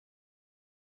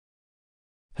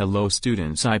Hello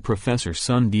students, I Professor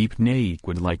Sundeep Naik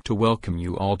would like to welcome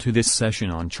you all to this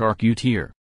session on Charcutière.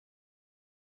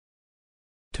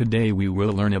 Today we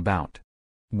will learn about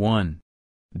 1.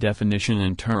 Definition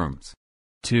and terms.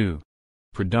 2.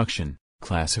 Production,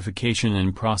 classification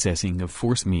and processing of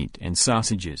forcemeat and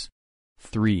sausages.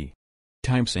 3.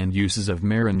 Types and uses of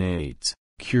marinades,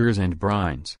 cures and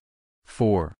brines.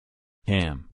 4.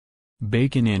 Ham,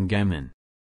 bacon and gammon.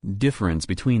 Difference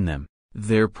between them,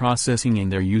 their processing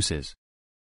and their uses.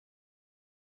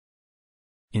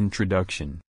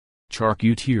 Introduction.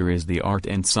 Charcutière is the art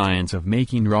and science of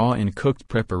making raw and cooked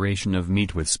preparation of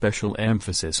meat with special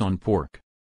emphasis on pork.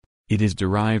 It is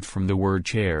derived from the word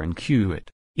char and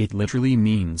cuit, it literally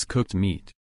means cooked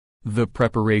meat. The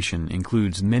preparation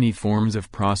includes many forms of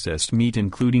processed meat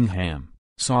including ham,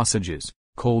 sausages,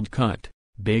 cold cut,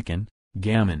 bacon,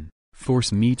 gammon,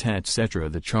 force meat etc.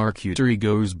 The charcuterie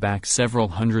goes back several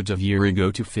hundreds of years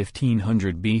ago to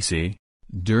 1500 BC,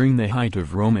 during the height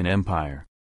of Roman Empire.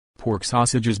 Pork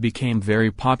sausages became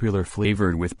very popular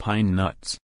flavored with pine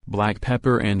nuts, black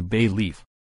pepper and bay leaf.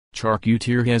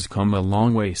 Charcutière has come a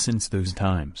long way since those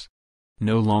times.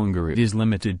 No longer it is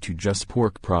limited to just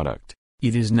pork product,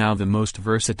 it is now the most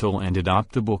versatile and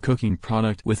adaptable cooking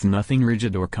product with nothing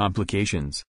rigid or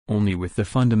complications. Only with the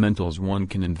fundamentals one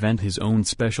can invent his own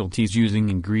specialties using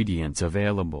ingredients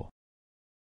available.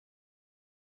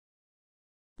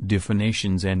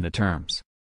 Definitions and the terms.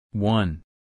 1.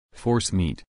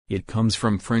 Forcemeat. It comes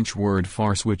from French word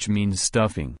farce which means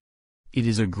stuffing. It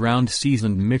is a ground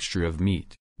seasoned mixture of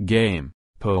meat, game,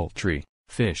 poultry,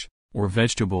 fish, or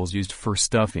vegetables used for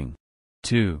stuffing.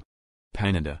 2.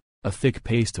 Panada. A thick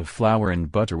paste of flour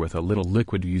and butter with a little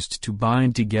liquid used to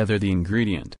bind together the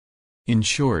ingredient. In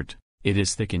short, it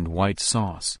is thickened white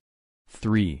sauce.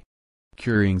 3.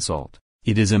 Curing salt.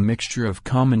 It is a mixture of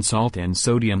common salt and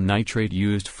sodium nitrate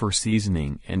used for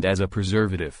seasoning and as a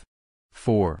preservative.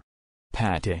 4.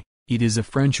 Pâté. It is a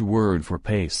French word for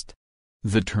paste.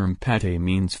 The term pâté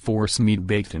means forcemeat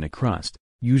baked in a crust,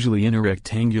 usually in a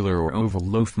rectangular or oval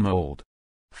loaf mold.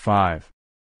 5.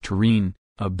 Terrine.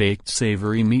 A baked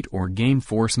savory meat or game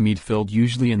forcemeat filled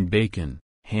usually in bacon,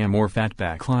 ham or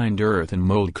fatback lined earthen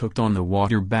mold cooked on the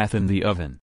water bath in the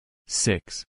oven.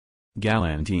 6.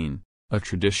 Galantine. A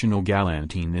traditional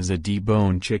galantine is a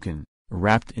deboned chicken,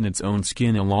 wrapped in its own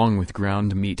skin along with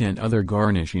ground meat and other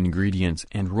garnish ingredients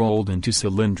and rolled into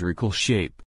cylindrical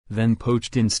shape, then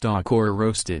poached in stock or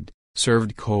roasted,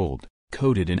 served cold,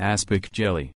 coated in aspic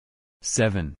jelly.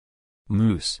 7.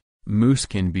 Mousse. Mousse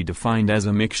can be defined as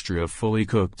a mixture of fully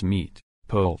cooked meat,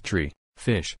 poultry,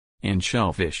 fish, and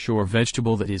shellfish or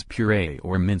vegetable that is puree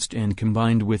or minced and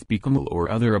combined with bechamel or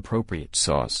other appropriate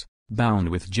sauce, bound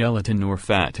with gelatin or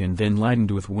fat and then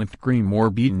lightened with whipped cream or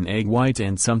beaten egg whites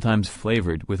and sometimes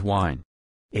flavored with wine.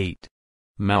 8.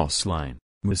 Mousseline.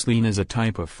 Mousseline is a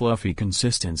type of fluffy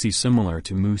consistency similar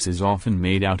to mousse, is often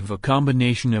made out of a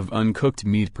combination of uncooked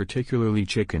meat, particularly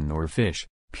chicken or fish,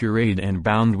 pureed and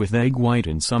bound with egg white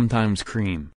and sometimes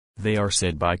cream, they are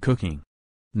said by cooking.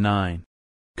 9.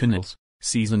 Quenelles.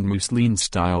 Seasoned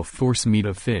mousseline-style forcemeat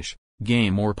of fish,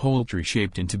 game or poultry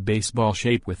shaped into baseball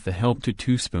shape with the help to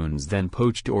 2 spoons then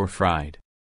poached or fried.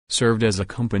 Served as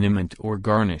accompaniment or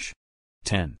garnish.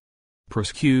 10.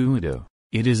 Prosciutto.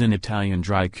 It is an Italian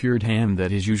dry-cured ham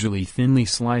that is usually thinly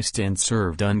sliced and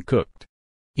served uncooked.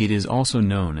 It is also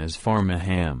known as Parma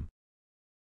ham.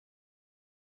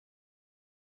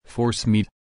 Forcemeat.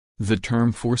 The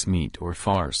term forcemeat or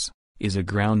farce is a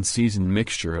ground seasoned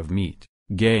mixture of meat,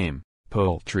 game,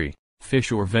 poultry,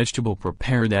 fish or vegetable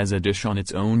prepared as a dish on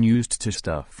its own, used to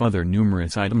stuff other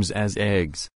numerous items as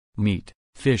eggs, meat,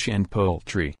 fish and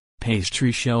poultry,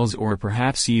 pastry shells or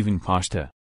perhaps even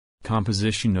pasta.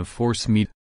 Composition of forcemeat.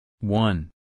 1.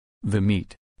 The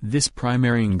meat. This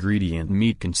primary ingredient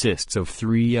meat consists of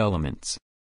 3 elements.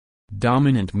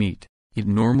 Dominant meat. It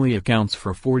normally accounts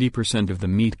for 40% of the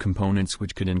meat components,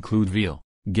 which could include veal,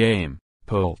 game,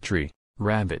 poultry,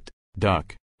 rabbit,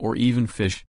 duck, or even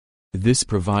fish. This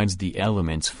provides the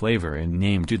element's flavor and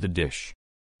name to the dish.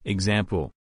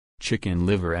 Example: chicken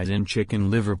liver, as in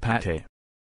chicken liver pâté.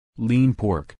 Lean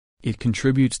pork. It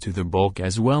contributes to the bulk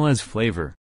as well as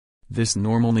flavor. This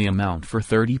normally amount for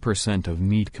 30% of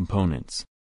meat components.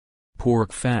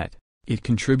 Pork fat. It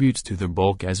contributes to the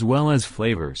bulk as well as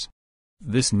flavors.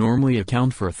 This normally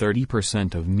account for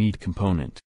 30% of meat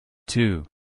component. 2.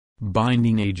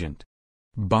 Binding agent.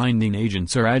 Binding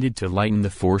agents are added to lighten the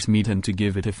forcemeat and to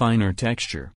give it a finer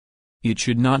texture. It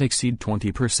should not exceed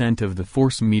 20% of the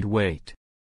forcemeat weight.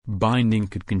 Binding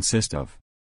could consist of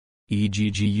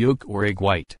e.g. yolk or egg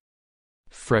white,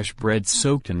 fresh bread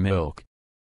soaked in milk,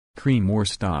 cream or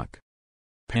stock,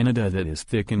 panada that is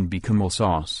thickened bechamel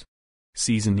sauce.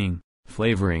 Seasoning,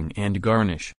 flavoring and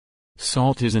garnish.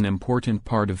 Salt is an important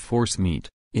part of forcemeat,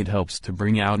 it helps to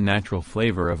bring out natural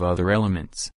flavor of other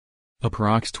elements.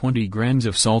 Approx 20 grams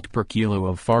of salt per kilo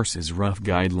of farce is rough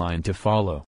guideline to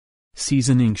follow.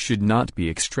 Seasoning should not be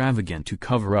extravagant to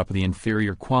cover up the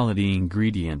inferior quality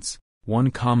ingredients.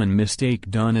 One common mistake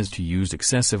done is to use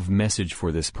excessive message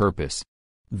for this purpose.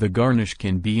 The garnish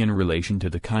can be in relation to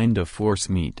the kind of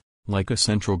forcemeat, like a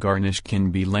central garnish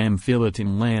can be lamb fillet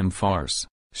in lamb farce,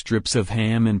 strips of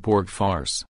ham in pork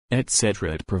farce,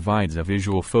 etc. It provides a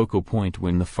visual focal point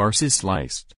when the farce is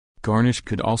sliced. Garnish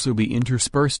could also be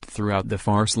interspersed throughout the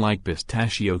farce like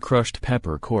pistachio crushed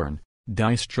peppercorn,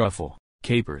 diced truffle,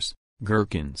 capers,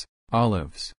 gherkins,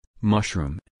 olives,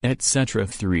 mushroom, etc.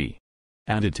 3.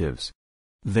 Additives.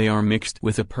 They are mixed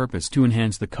with a purpose to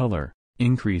enhance the color,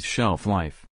 increase shelf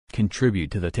life,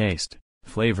 contribute to the taste,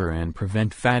 flavor and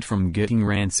prevent fat from getting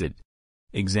rancid.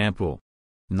 Example: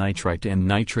 nitrite and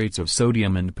nitrates of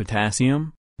sodium and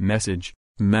potassium. Message: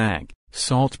 mag,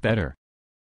 salt better.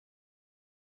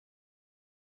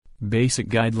 Basic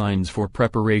guidelines for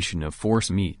preparation of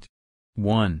forcemeat.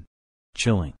 1.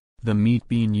 Chilling. The meat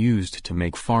being used to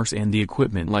make farce and the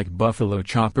equipment like buffalo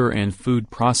chopper and food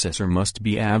processor must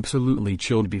be absolutely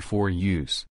chilled before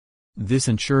use. This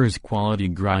ensures quality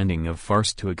grinding of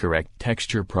farce to a correct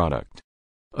texture product.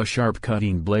 A sharp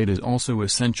cutting blade is also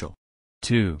essential.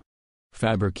 2.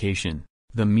 Fabrication.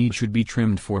 The meat should be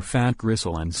trimmed for fat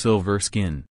gristle and silver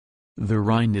skin. The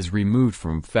rind is removed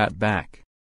from fat back.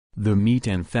 The meat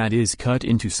and fat is cut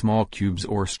into small cubes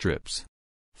or strips.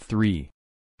 3.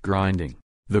 Grinding.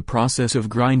 The process of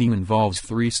grinding involves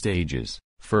 3 stages.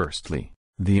 Firstly,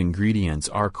 the ingredients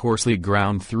are coarsely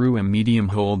ground through a medium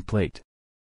hold plate.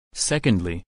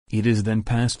 Secondly, it is then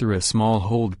passed through a small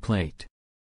hold plate.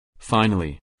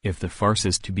 Finally, if the farce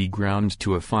is to be ground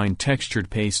to a fine textured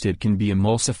paste, it can be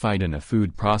emulsified in a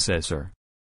food processor.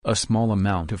 A small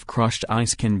amount of crushed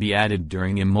ice can be added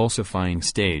during emulsifying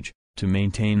stage, to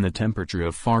maintain the temperature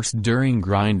of farce during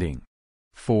grinding.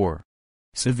 4.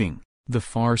 Sieving. The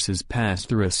farce is passed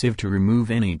through a sieve to remove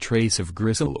any trace of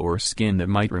gristle or skin that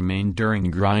might remain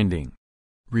during grinding.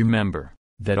 Remember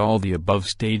that all the above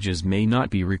stages may not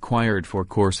be required for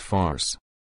coarse farce.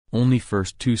 Only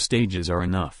first 2 stages are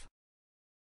enough.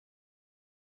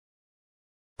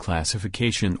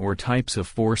 Classification or types of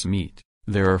forcemeat.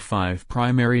 There are 5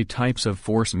 primary types of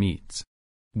forcemeats.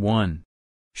 1.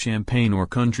 Champagne or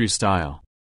country style.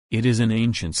 It is an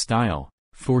ancient style.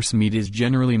 Forcemeat is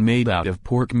generally made out of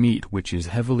pork meat which is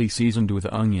heavily seasoned with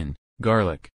onion,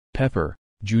 garlic, pepper,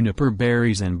 juniper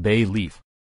berries and bay leaf.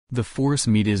 The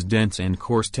forcemeat is dense and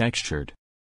coarse textured.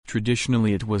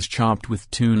 Traditionally it was chopped with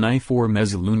 2 knife or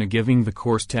mezzaluna giving the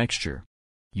coarse texture.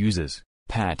 Uses: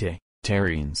 pate,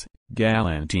 terrines,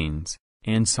 galantines,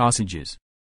 and sausages.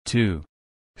 2.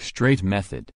 Straight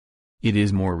method. It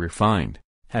is more refined,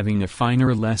 having a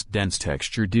finer less dense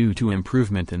texture due to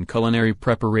improvement in culinary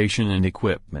preparation and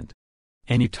equipment.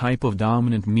 Any type of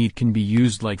dominant meat can be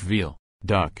used like veal,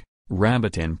 duck,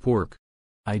 rabbit and pork.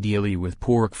 Ideally with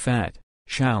pork fat,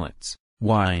 shallots,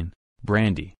 wine,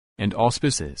 brandy, and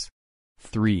auspices.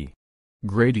 3.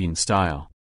 Grading style.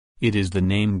 It is the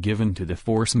name given to the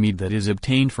forcemeat that is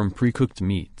obtained from pre-cooked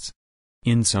meats.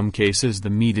 In some cases the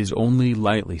meat is only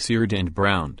lightly seared and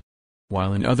browned,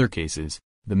 while in other cases,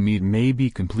 the meat may be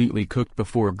completely cooked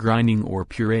before grinding or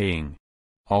pureeing.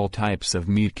 All types of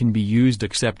meat can be used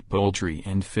except poultry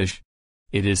and fish.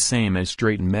 It is same as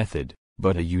straight method,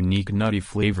 but a unique nutty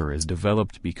flavor is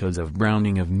developed because of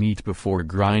browning of meat before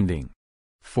grinding.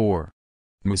 4.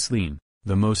 Mousseline.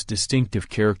 The most distinctive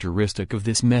characteristic of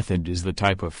this method is the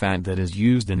type of fat that is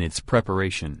used in its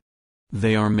preparation.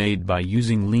 They are made by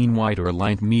using lean white or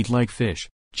light meat like fish,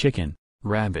 chicken,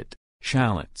 rabbit,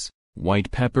 shallots, white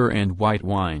pepper and white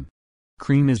wine.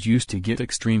 Cream is used to get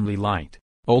extremely light,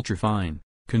 ultra-fine,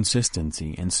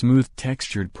 consistency and smooth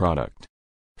textured product.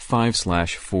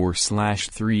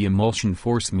 5/4/3 Emulsion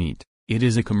forcemeat. It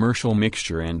is a commercial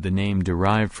mixture and the name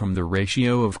derived from the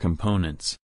ratio of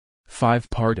components. 5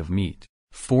 part of meat,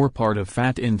 4 part of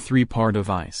fat and 3 part of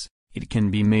ice. It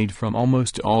can be made from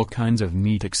almost all kinds of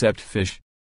meat except fish.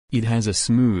 It has a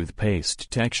smooth paste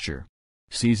texture.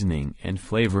 Seasoning and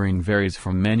flavoring varies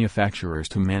from manufacturers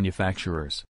to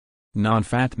manufacturers.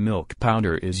 Non-fat milk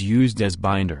powder is used as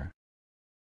binder.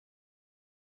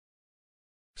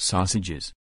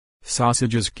 Sausages.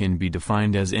 Sausages can be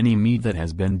defined as any meat that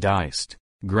has been diced,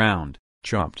 ground,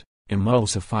 chopped,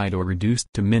 emulsified or reduced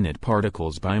to minute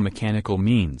particles by mechanical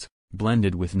means,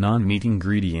 blended with non-meat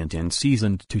ingredient and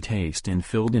seasoned to taste and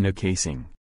filled in a casing.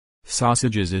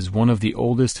 Sausages is one of the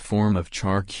oldest form of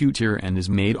charcutière and is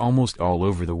made almost all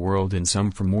over the world in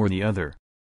some form or the other.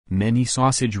 Many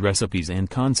sausage recipes and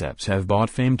concepts have brought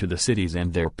fame to the cities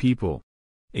and their people.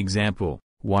 Example,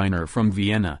 Wiener from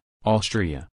Vienna,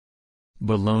 Austria.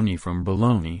 Bologna from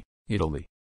Bologna, Italy.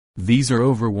 These are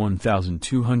over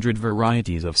 1,200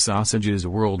 varieties of sausages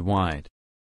worldwide.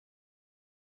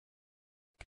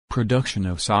 Production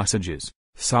of sausages.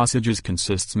 Sausages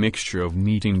consists mixture of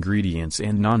meat ingredients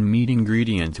and non-meat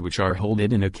ingredients which are held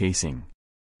in a casing.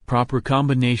 Proper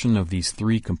combination of these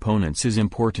three components is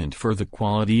important for the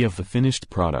quality of the finished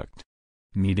product.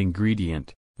 Meat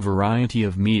ingredient. Variety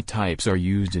of meat types are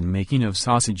used in making of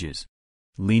sausages.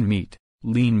 Lean meat.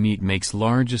 Lean meat makes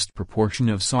largest proportion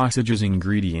of sausages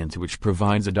ingredient which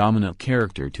provides a dominant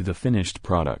character to the finished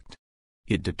product.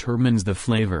 It determines the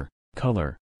flavor,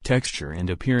 color, texture and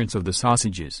appearance of the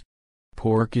sausages.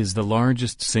 Pork is the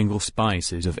largest single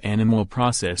species of animal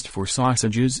processed for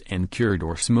sausages and cured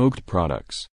or smoked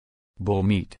products. Bull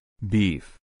meat,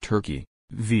 beef, turkey,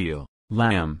 veal,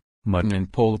 lamb, mutton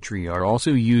and poultry are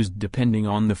also used depending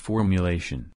on the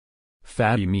formulation.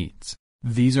 Fatty meats.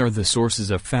 These are the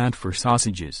sources of fat for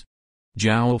sausages.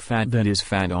 Jowl fat, that is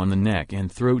fat on the neck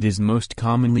and throat, is most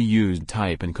commonly used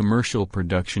type in commercial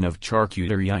production of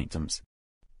charcuterie items.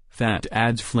 Fat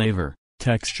adds flavor,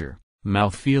 texture,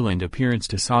 mouthfeel and appearance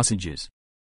to sausages.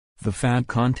 The fat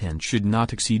content should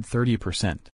not exceed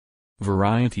 30%.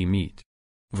 Variety meat.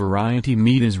 Variety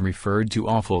meat is referred to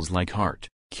offals like heart,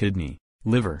 kidney,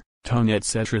 liver, tongue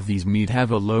etc. These meat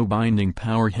have a low binding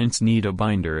power, hence need a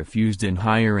binder if used in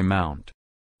higher amount.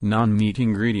 Non-meat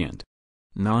ingredient.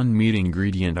 Non-meat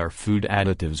ingredient are food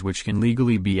additives which can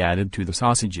legally be added to the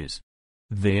sausages.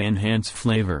 They enhance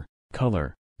flavor,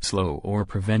 color, slow or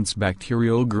prevents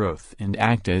bacterial growth and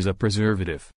act as a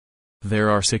preservative. There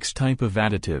are 6 types of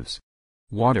additives.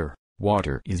 Water.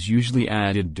 Water is usually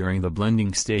added during the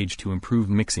blending stage to improve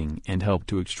mixing and help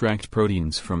to extract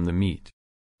proteins from the meat.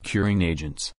 Curing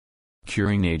agents.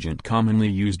 Curing agent commonly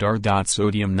used are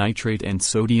sodium nitrate and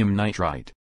sodium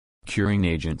nitrite. Curing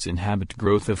agents inhibit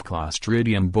growth of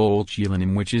Clostridium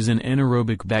botulinum, which is an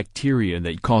anaerobic bacteria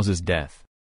that causes death.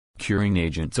 Curing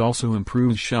agents also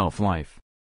improve shelf life.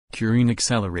 Curing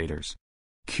accelerators.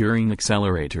 Curing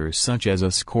accelerators such as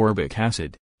ascorbic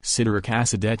acid, citric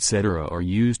acid etc. are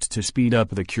used to speed up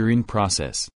the curing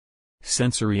process.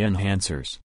 Sensory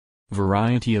enhancers.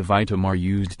 Variety of item are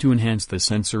used to enhance the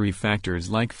sensory factors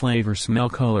like flavor, smell,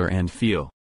 color and feel.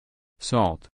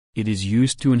 Salt. It is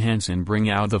used to enhance and bring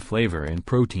out the flavor and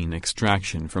protein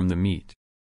extraction from the meat.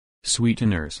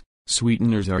 Sweeteners.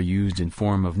 Sweeteners are used in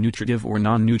form of nutritive or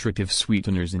non-nutritive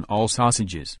sweeteners in all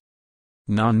sausages.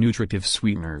 Non-nutritive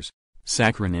sweeteners.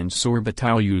 Saccharin and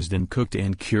sorbitol used in cooked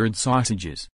and cured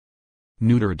sausages.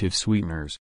 Nutritive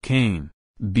sweeteners. Cane,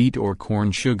 beet or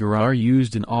corn sugar are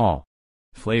used in all.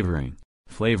 Flavoring.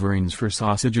 Flavorings for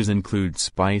sausages include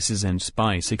spices and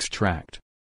spice extract.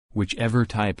 Whichever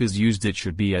type is used, it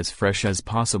should be as fresh as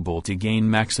possible to gain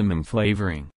maximum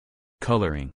flavoring.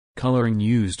 Coloring. Coloring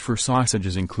used for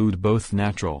sausages include both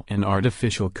natural and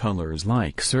artificial colors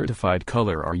like certified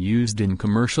color are used in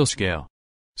commercial scale.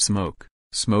 Smoke.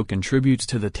 Smoke contributes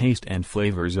to the taste and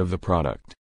flavors of the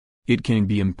product. It can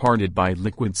be imparted by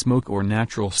liquid smoke or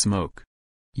natural smoke.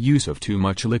 Use of too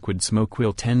much liquid smoke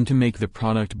will tend to make the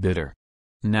product bitter.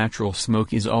 Natural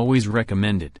smoke is always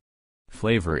recommended.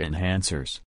 Flavor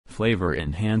enhancers. Flavor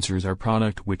enhancers are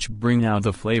products which bring out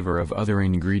the flavor of other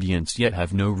ingredients yet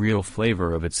have no real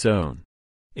flavor of its own.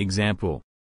 Example: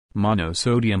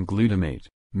 monosodium glutamate,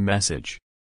 message.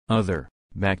 Other,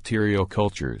 bacterial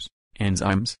cultures,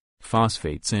 enzymes,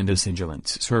 phosphates and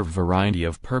acidulants serve variety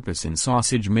of purpose in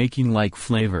sausage making like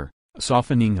flavor,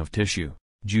 softening of tissue,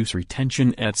 juice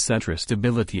retention etc.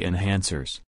 Stability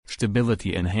enhancers.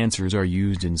 Stability enhancers are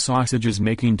used in sausages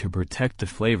making to protect the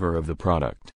flavor of the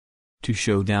product, to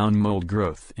show down mold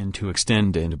growth and to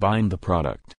extend and bind the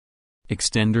product.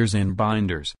 Extenders and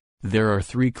binders. There are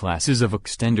 3 classes of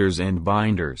extenders and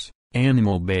binders: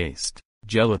 animal-based,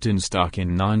 gelatin stock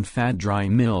and non-fat dry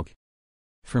milk.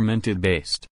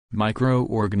 Fermented-based,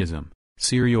 microorganism,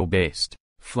 cereal-based,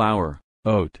 flour,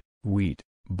 oat, wheat,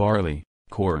 barley,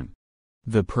 corn.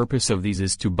 The purpose of these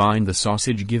is to bind the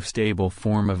sausage, give stable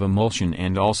form of emulsion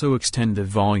and also extend the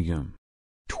volume.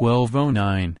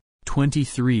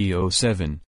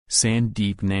 1209-2307,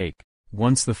 Sandeep Naik.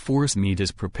 Once the force meat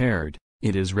is prepared,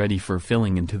 it is ready for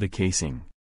filling into the casing.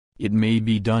 It may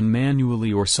be done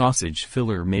manually or sausage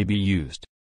filler may be used.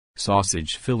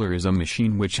 Sausage filler is a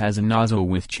machine which has a nozzle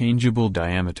with changeable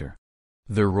diameter.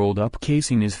 The rolled-up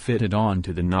casing is fitted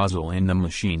onto the nozzle and the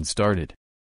machine started.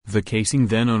 The casing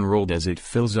then unrolled as it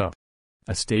fills up.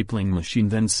 A stapling machine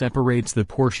then separates the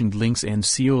portioned links and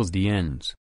seals the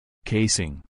ends.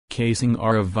 Casing. Casing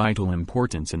are of vital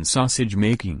importance in sausage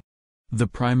making. The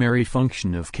primary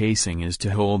function of casing is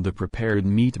to hold the prepared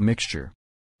meat mixture.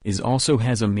 It also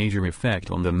has a major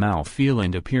effect on the mouthfeel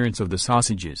and appearance of the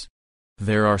sausages.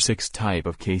 There are 6 types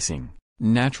of casing.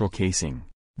 Natural casing.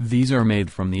 These are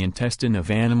made from the intestine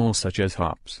of animals such as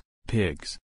hogs,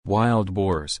 pigs, wild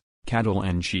boars, cattle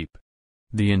and sheep.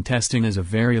 The intestine is a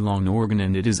very long organ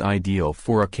and it is ideal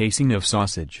for a casing of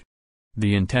sausage.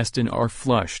 The intestine are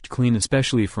flushed clean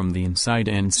especially from the inside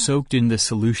and soaked in the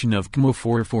solution of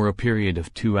camphor for a period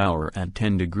of 2 hours at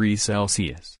 10 degrees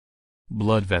Celsius.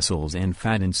 Blood vessels and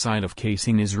fat inside of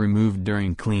casing is removed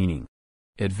during cleaning.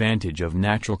 Advantage of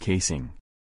natural casing.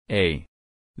 A.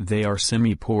 They are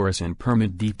semi-porous and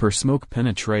permit deeper smoke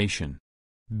penetration.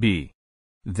 B.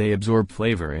 They absorb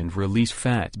flavor and release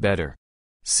fat better.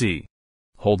 C.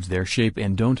 Holds their shape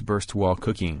and don't burst while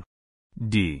cooking.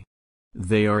 D.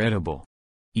 They are edible.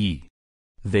 E.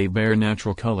 They bear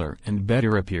natural color and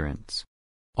better appearance.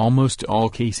 Almost all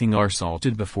casing are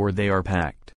salted before they are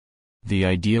packed. The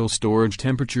ideal storage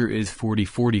temperature is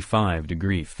 40–45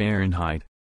 degrees Fahrenheit.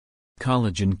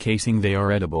 Collagen casing. They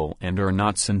are edible and are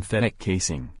not synthetic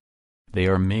casing. They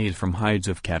are made from hides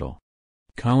of cattle.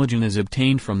 Collagen is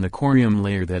obtained from the corium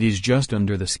layer that is just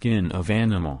under the skin of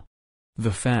animal.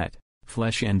 The fat,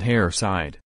 flesh and hair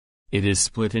side. It is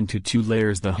split into 2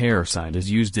 layers. The hair side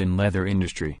is used in leather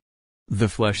industry. The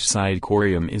flesh side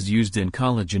corium is used in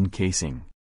collagen casing.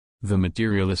 The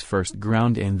material is first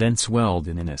ground and then swelled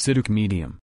in an acidic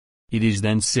medium. It is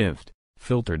then sieved,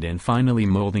 filtered and finally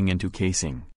molding into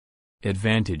casing.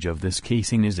 Advantage of this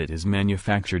casing is it is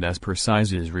manufactured as per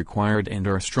sizes required and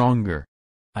are stronger.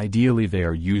 Ideally they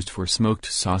are used for smoked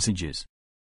sausages.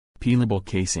 Peelable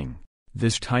casing.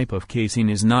 This type of casing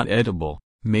is not edible,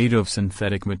 made of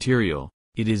synthetic material.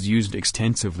 It is used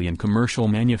extensively in commercial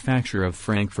manufacture of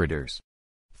frankfurters.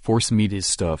 Force meat is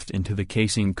stuffed into the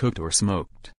casing, cooked or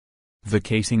smoked. The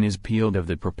casing is peeled of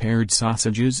the prepared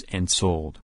sausages and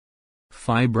sold.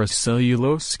 Fibrous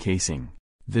cellulose casing.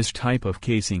 This type of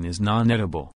casing is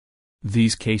non-edible.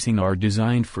 These casing are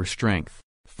designed for strength.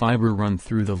 Fiber run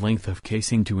through the length of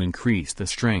casing to increase the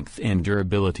strength and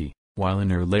durability, while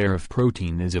an inner layer of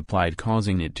protein is applied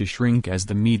causing it to shrink as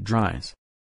the meat dries.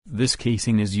 This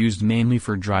casing is used mainly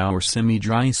for dry or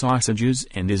semi-dry sausages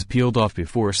and is peeled off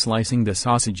before slicing the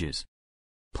sausages.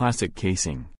 Plastic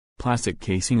casing. Plastic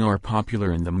casing are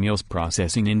popular in the meals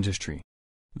processing industry.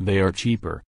 They are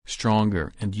cheaper,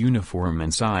 stronger and uniform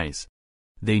in size.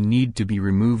 They need to be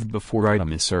removed before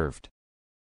item is served.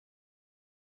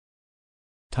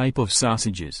 Type of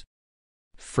sausages.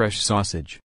 Fresh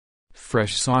sausage.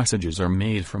 Fresh sausages are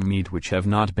made from meat which have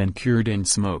not been cured and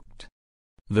smoked.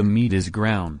 The meat is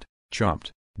ground,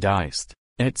 chopped, diced,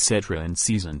 etc. and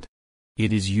seasoned.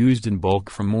 It is used in bulk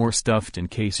for more stuffed and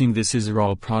casing. This is a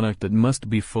raw product that must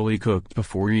be fully cooked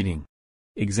before eating.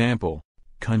 Example: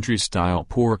 country-style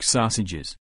pork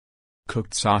sausages.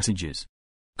 Cooked sausages.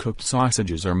 Cooked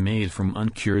sausages are made from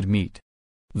uncured meat.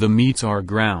 The meats are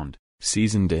ground,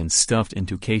 seasoned and stuffed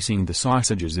into casing. The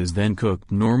sausages is then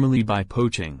cooked normally by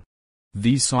poaching.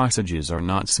 These sausages are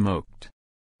not smoked.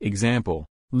 Example: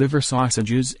 liver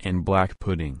sausages and black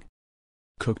pudding.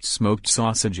 Cooked smoked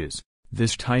sausages.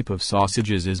 This type of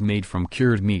sausages is made from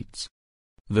cured meats.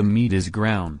 The meat is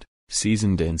ground,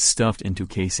 seasoned and stuffed into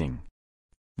casing.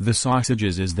 The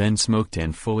sausages is then smoked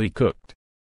and fully cooked.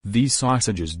 These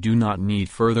sausages do not need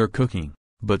further cooking,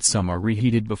 but some are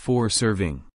reheated before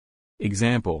serving.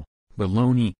 Example: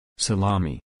 bologna,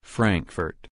 salami,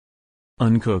 Frankfurt.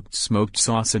 Uncooked smoked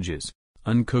sausages.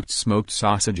 Uncooked smoked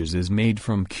sausages is made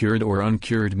from cured or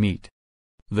uncured meat.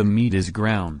 The meat is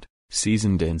ground,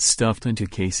 seasoned and stuffed into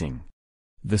casing.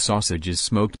 The sausage is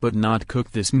smoked but not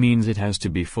cooked. This means it has to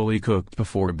be fully cooked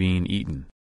before being eaten.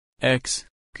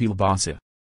 Kielbasa.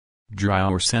 Dry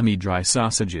or semi-dry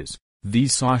sausages.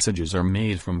 These sausages are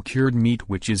made from cured meat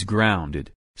which is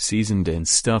grounded, seasoned and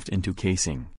stuffed into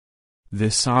casing.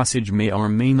 This sausage may or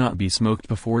may not be smoked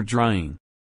before drying.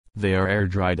 They are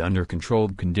air-dried under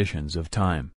controlled conditions of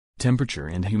time, temperature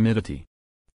and humidity.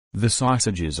 The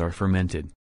sausages are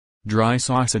fermented. Dry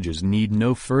sausages need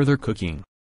no further cooking.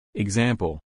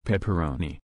 Example: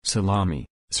 pepperoni, salami,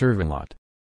 servelat.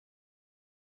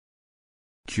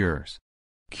 Cures.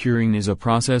 Curing is a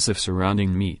process of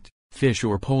surrounding meat, fish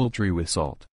or poultry with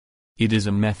salt. It is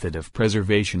a method of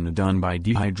preservation done by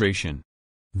dehydration.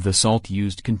 The salt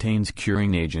used contains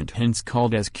curing agent, hence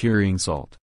called as curing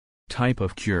salt. Type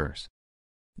of cures.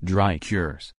 Dry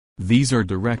cures. These are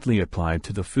directly applied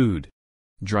to the food.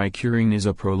 Dry curing is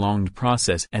a prolonged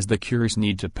process as the cures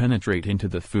need to penetrate into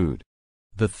the food.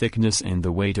 The thickness and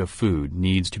the weight of food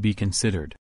needs to be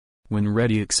considered. When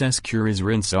ready, excess cure is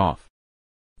rinsed off.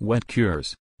 Wet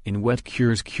cures. In wet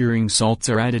cures, curing salts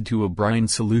are added to a brine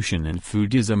solution and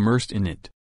food is immersed in it.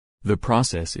 The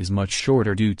process is much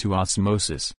shorter due to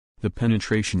osmosis. The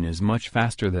penetration is much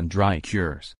faster than dry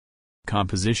cures.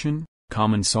 Composition.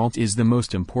 Common salt is the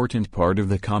most important part of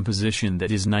the composition,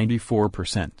 that is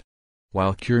 94%.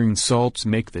 While curing salts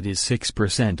make, that is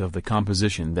 6% of the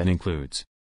composition, that includes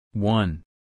 1.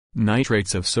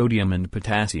 Nitrates of sodium and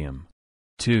potassium.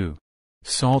 2.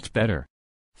 Saltpeter.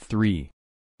 3.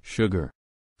 Sugar.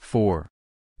 4.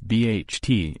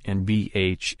 BHT and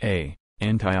BHA,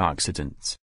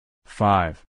 antioxidants.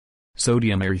 5.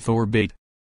 Sodium erythorbate.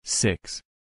 6.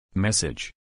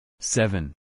 Message.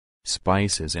 7.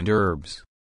 Spices and herbs.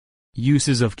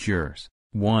 Uses of cures.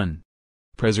 1.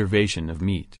 Preservation of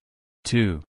meat.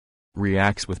 2.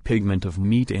 Reacts with pigment of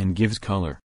meat and gives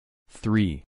color.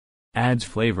 3. Adds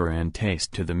flavor and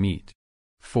taste to the meat.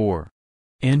 4.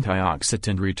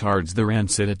 Antioxidant retards the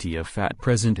rancidity of fat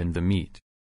present in the meat.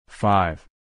 5.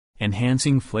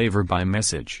 Enhancing flavor by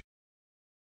message.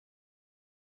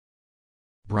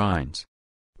 Brines.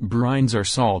 Brines are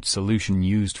salt solution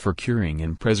used for curing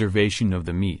and preservation of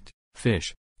the meat,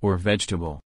 fish, or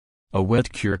vegetable. A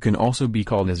wet cure can also be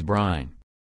called as brine.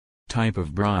 Type of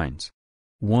brines.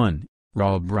 1.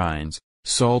 Raw brines.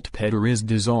 Saltpeter is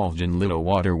dissolved in little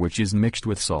water which is mixed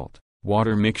with salt,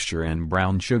 water mixture and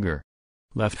brown sugar.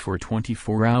 Left for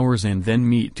 24 hours and then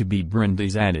meat to be brined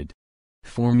is added.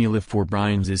 Formula for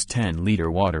brines is 10 liter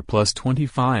water plus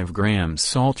 25 grams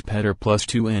saltpeter plus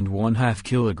 2½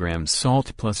 kilograms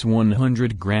salt plus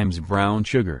 100 grams brown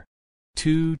sugar.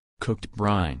 2. Cooked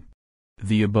brine.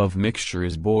 The above mixture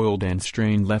is boiled and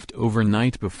strained, left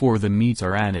overnight before the meats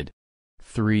are added.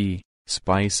 3.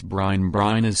 Spice brine.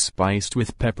 Brine is spiced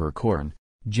with peppercorn,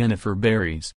 juniper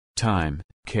berries, thyme,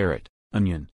 carrot,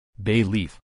 onion, bay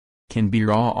leaf. Can be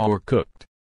raw or cooked.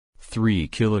 3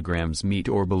 kilograms meat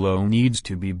or below needs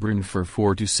to be brined for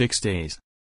 4 to 6 days.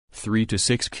 3 to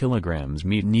 6 kilograms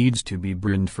meat needs to be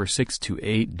brined for 6 to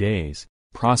 8 days.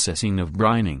 Processing of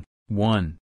brining.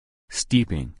 1.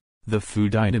 Steeping. The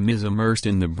food item is immersed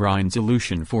in the brine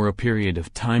solution for a period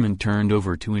of time and turned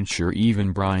over to ensure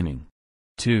even brining.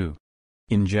 2.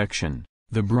 Injection.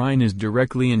 The brine is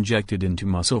directly injected into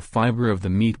muscle fiber of the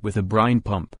meat with a brine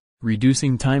pump,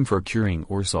 reducing time for curing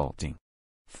or salting.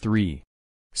 3.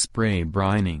 Spray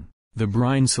brining. The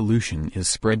brine solution is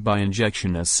spread by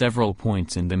injection at several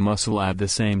points in the muscle at the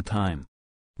same time.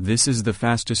 This is the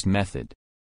fastest method.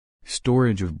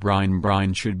 Storage of brine.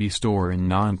 Brine should be stored in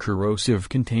non-corrosive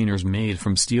containers made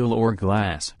from steel or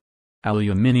glass.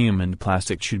 Aluminium and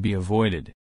plastic should be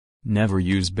avoided. Never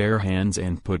use bare hands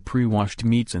and put pre-washed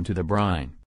meats into the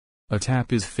brine. A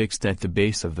tap is fixed at the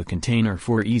base of the container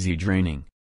for easy draining.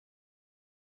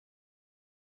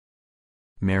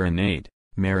 Marinade.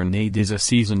 Marinade is a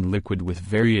seasoned liquid with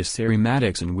various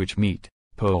aromatics in which meat,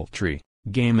 poultry,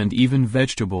 game and even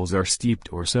vegetables are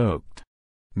steeped or soaked.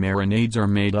 Marinades are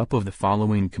made up of the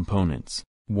following components.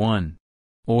 1.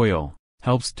 Oil,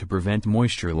 helps to prevent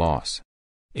moisture loss.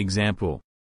 Example: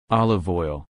 olive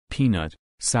oil, peanut,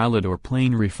 salad or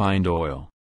plain refined oil.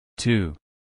 2.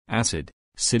 Acid,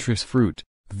 citrus fruit,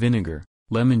 vinegar,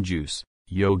 lemon juice,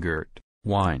 yogurt,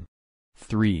 wine.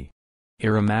 3.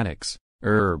 Aromatics,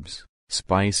 herbs,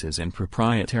 spices and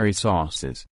proprietary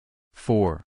sauces.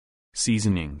 4.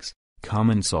 Seasonings,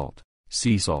 common salt,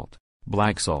 sea salt,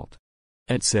 black salt,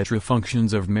 etc.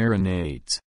 Functions of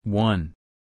marinades. 1.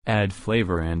 Add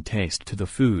flavor and taste to the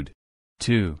food.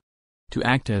 2. To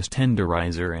act as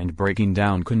tenderizer and breaking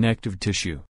down connective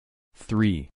tissue.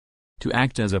 3. To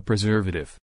act as a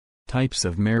preservative. Types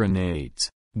of marinades.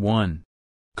 1.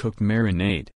 Cooked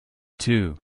marinade.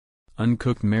 2.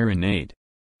 Uncooked marinade.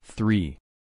 3.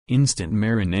 Instant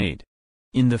marinade.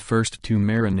 In the first two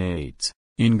marinades,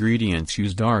 ingredients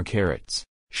used are carrots,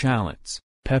 shallots,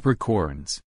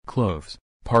 peppercorns, cloves,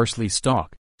 parsley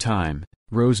stalk, thyme,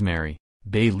 rosemary,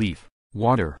 bay leaf,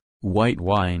 water, white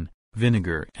wine,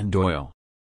 vinegar and oil.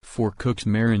 For cooked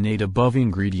marinade, above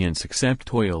ingredients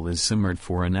except oil is simmered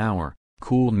for an hour,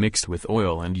 cooled, mixed with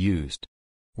oil and used.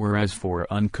 Whereas for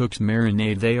uncooked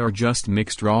marinade they are just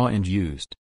mixed raw and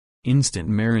used. Instant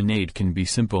marinade can be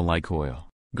simple like oil,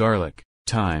 garlic,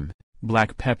 thyme,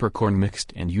 black peppercorn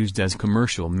mixed and used as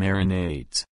commercial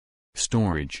marinades.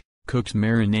 Storage: cooked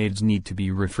marinades need to be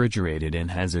refrigerated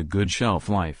and has a good shelf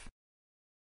life.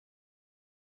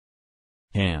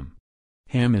 Ham.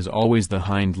 Ham is always the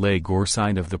hind leg or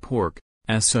side of the pork,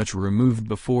 as such removed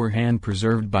beforehand,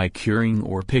 preserved by curing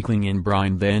or pickling in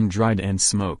brine, then dried and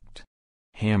smoked.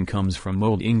 Ham comes from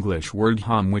Old English word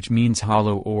ham, which means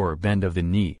hollow or bend of the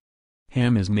knee.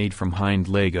 Ham is made from hind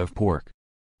leg of pork.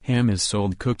 Ham is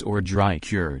sold cooked or dry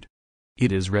cured.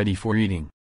 It is ready for eating.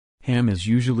 Ham is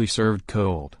usually served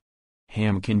cold.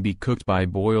 Ham can be cooked by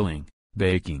boiling,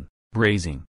 baking,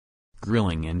 braising,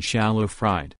 grilling and shallow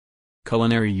fried.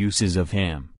 Culinary uses of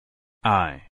ham.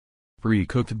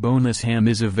 Pre-cooked boneless ham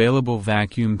is available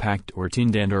vacuum-packed or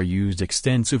tinned and are used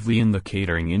extensively in the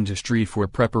catering industry for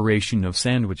preparation of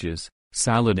sandwiches,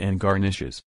 salad and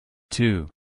garnishes. 2.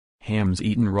 Hams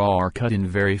eaten raw are cut in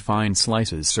very fine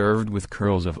slices served with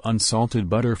curls of unsalted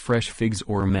butter, fresh figs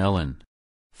or melon.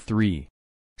 3.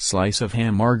 Slice of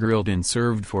ham are grilled and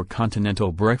served for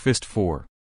continental breakfast. 4.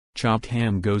 Chopped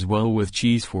ham goes well with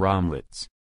cheese for omelets.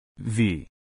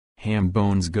 Ham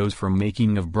bones goes for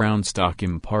making of brown stock,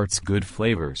 imparts good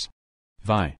flavors.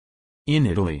 In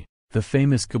Italy, the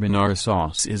famous carbonara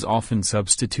sauce is often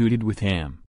substituted with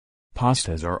ham.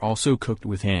 Pastas are also cooked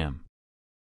with ham.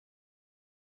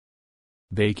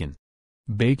 Bacon.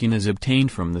 Bacon is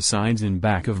obtained from the sides and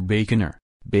back of baconer.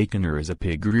 Baconer is a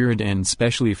pig reared and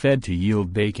specially fed to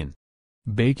yield bacon.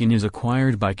 Bacon is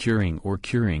acquired by curing or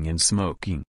curing and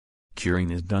smoking.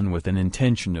 Curing is done with an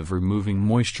intention of removing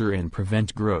moisture and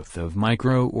prevent growth of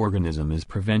microorganisms.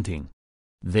 Preventing.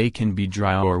 They can be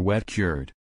dry or wet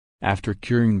cured. After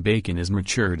curing, bacon is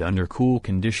matured under cool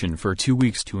condition for 2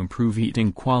 weeks to improve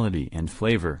eating quality and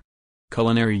flavor.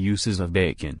 Culinary uses of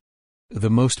bacon. The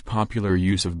most popular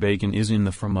use of bacon is in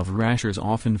the form of rashers,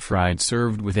 often fried,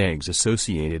 served with eggs,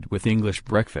 associated with English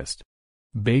breakfast.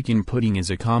 Bacon pudding is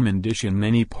a common dish in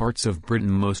many parts of Britain.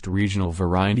 Most regional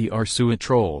variety are suet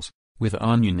rolls, with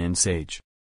onion and sage.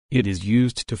 It is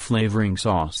used to flavoring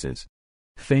sauces.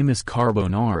 Famous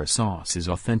carbonara sauce is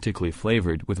authentically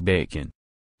flavored with bacon.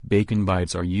 Bacon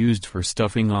bites are used for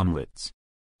stuffing omelets.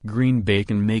 Green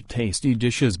bacon make tasty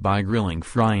dishes by grilling,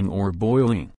 frying or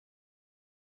boiling.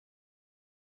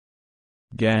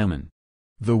 Gammon.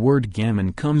 The word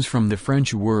gammon comes from the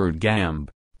French word gambe,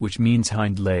 which means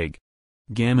hind leg.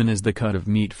 Gammon is the cut of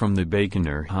meat from the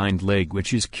baconer hind leg,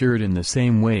 which is cured in the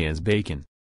same way as bacon.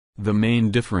 The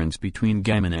main difference between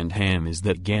gammon and ham is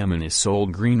that gammon is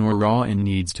sold green or raw and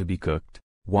needs to be cooked,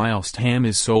 whilst ham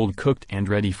is sold cooked and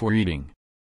ready for eating.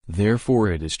 Therefore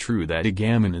it is true that a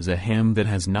gammon is a ham that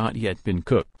has not yet been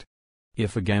cooked.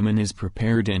 If a gammon is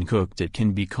prepared and cooked, it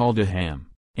can be called a ham,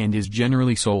 and is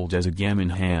generally sold as a gammon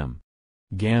ham.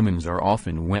 Gammons are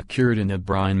often wet cured in a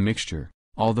brine mixture,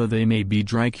 although they may be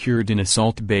dry cured in a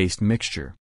salt-based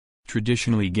mixture.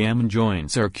 Traditionally, gammon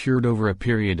joints are cured over a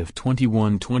period of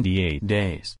 21-28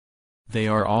 days. They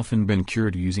are often been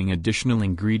cured using additional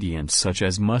ingredients such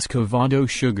as muscovado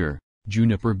sugar,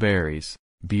 juniper berries,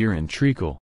 beer and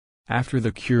treacle. After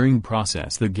the curing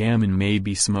process, the gammon may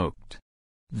be smoked.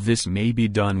 This may be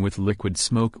done with liquid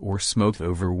smoke or smoked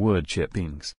over wood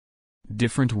chippings.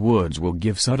 Different woods will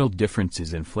give subtle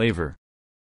differences in flavor.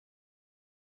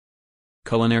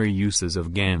 Culinary uses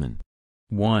of gammon.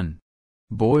 1.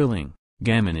 Boiling.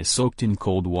 Gammon is soaked in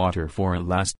cold water for at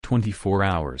least 24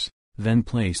 hours, then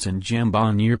placed in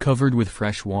jamboniere covered with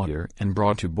fresh water and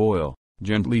brought to boil,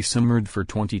 gently simmered for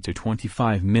 20 to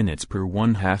 25 minutes per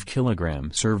 1/2 kilogram,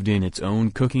 served in its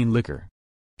own cooking liquor.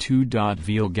 2.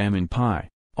 Veal gammon pie.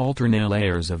 Alternate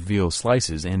layers of veal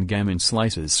slices and gammon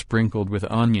slices sprinkled with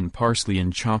onion, parsley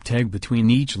and chopped egg between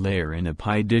each layer in a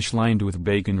pie dish lined with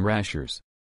bacon rashers.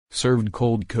 Served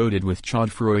cold, coated with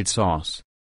chaudfroid sauce.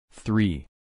 3.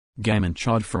 Gammon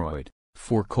chaudfroid.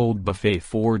 For cold buffet.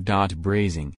 4.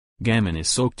 Braising. Gammon is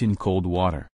soaked in cold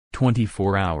water,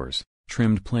 24 hours,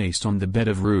 trimmed, placed on the bed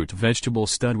of root vegetable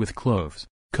stud with cloves,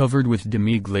 covered with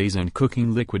demi-glaze and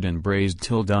cooking liquid and braised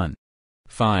till done.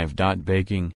 5.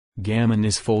 Baking. Gammon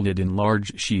is folded in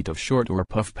large sheet of short or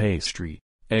puff pastry,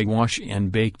 egg wash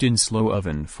and baked in slow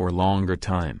oven for longer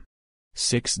time.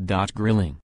 6.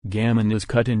 Grilling. Gammon is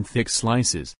cut in thick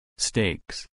slices,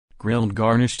 steaks, grilled,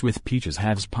 garnished with peaches,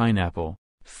 halves, pineapple,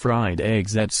 fried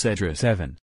eggs, etc.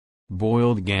 7.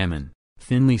 Boiled gammon,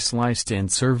 thinly sliced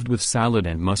and served with salad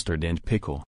and mustard and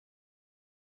pickle.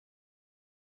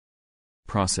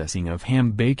 Processing of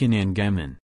ham, bacon and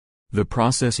gammon. The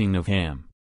processing of ham,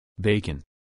 bacon,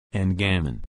 and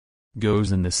gammon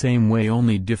goes in the same way,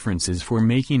 only differences: for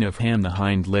making of ham, the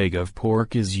hind leg of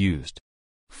pork is used.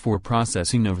 For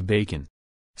processing of bacon,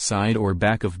 side or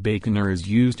back of baconer is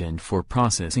used, and for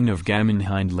processing of gammon,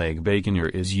 hind leg baconer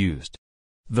is used.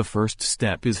 The first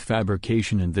step is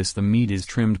fabrication. In this the meat is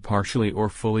trimmed partially or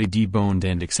fully deboned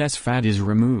and excess fat is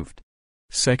removed.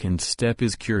 Second step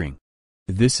is curing.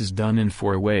 This is done in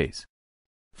 4 ways.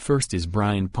 First is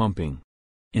brine pumping.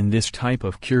 In this type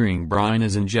of curing, brine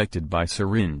is injected by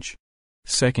syringe.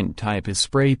 Second type is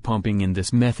spray pumping. In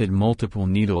this method multiple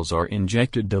needles are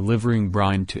injected delivering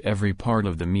brine to every part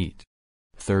of the meat.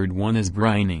 Third one is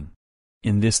brining.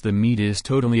 In this the meat is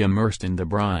totally immersed in the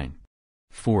brine.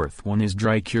 Fourth one is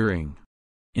dry curing.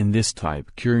 In this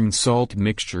type curing salt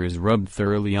mixture is rubbed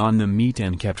thoroughly on the meat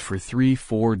and kept for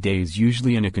 3-4 days,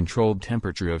 usually in a controlled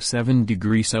temperature of 7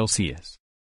 degrees Celsius.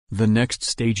 The next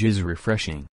stage is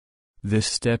refreshing. This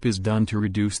step is done to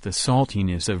reduce the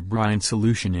saltiness of brine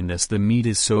solution, and thus the meat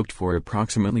is soaked for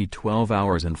approximately 12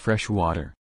 hours in fresh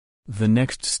water. The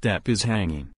next step is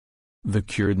hanging. The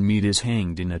cured meat is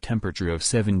hanged in a temperature of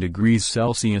 7 degrees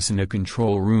Celsius in a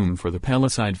control room for the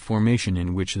pellicide formation,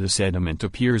 in which the sediment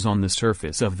appears on the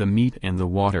surface of the meat and the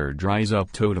water dries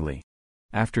up totally.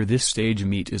 After this stage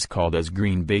meat is called as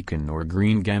green bacon or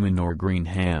green gammon or green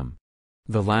ham.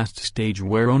 The last stage,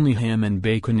 where only ham and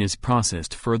bacon is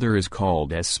processed further, is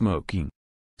called as smoking.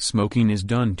 Smoking is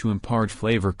done to impart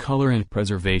flavor, color and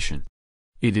preservation.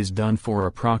 It is done for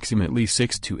approximately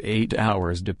 6 to 8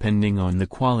 hours depending on the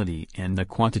quality and the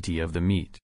quantity of the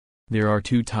meat. There are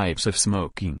two types of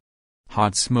smoking.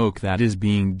 Hot smoke, that is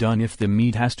being done if the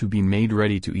meat has to be made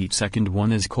ready to eat. Second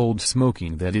one is cold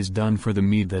smoking, that is done for the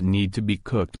meat that need to be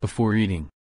cooked before eating.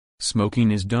 Smoking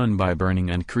is done by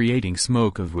burning and creating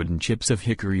smoke of wooden chips of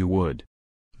hickory wood,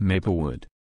 maple wood,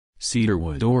 cedar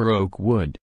wood or oak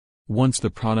wood. Once the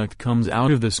product comes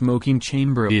out of the smoking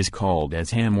chamber, it is called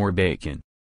as ham or bacon.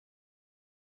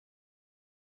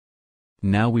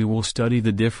 Now we will study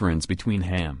the difference between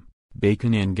ham,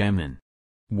 bacon and gammon.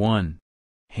 1.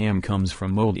 Ham comes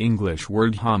from Old English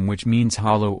word ham, which means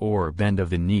hollow or bend of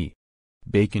the knee.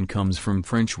 Bacon comes from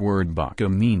French word bocca,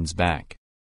 means back.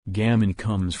 Gammon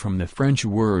comes from the French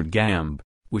word gambe,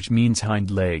 which means hind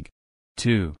leg.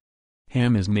 2.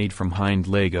 Ham is made from hind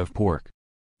leg of pork.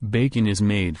 Bacon is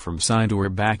made from side or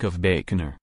back of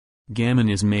baconer. Gammon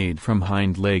is made from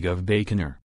hind leg of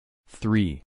baconer.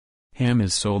 3. Ham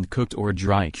is sold cooked or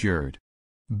dry cured.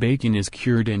 Bacon is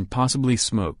cured and possibly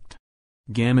smoked.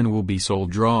 Gammon will be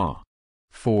sold raw.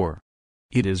 4.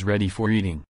 It is ready for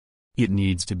eating. It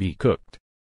needs to be cooked.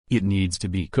 It needs to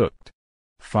be cooked.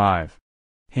 5.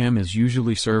 Ham is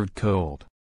usually served cold.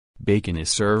 Bacon is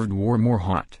served warm or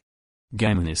hot.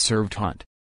 Gammon is served hot.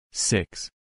 6.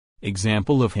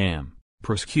 Example of ham: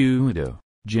 prosciutto,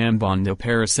 jambon de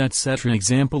Paris, etc.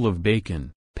 Example of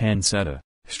bacon: pancetta,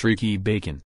 streaky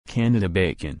bacon, Canada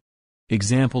bacon.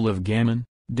 Example of gammon: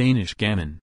 Danish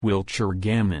gammon, Wiltshire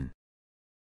gammon.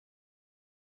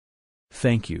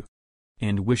 Thank you.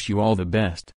 And wish you all the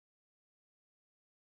best.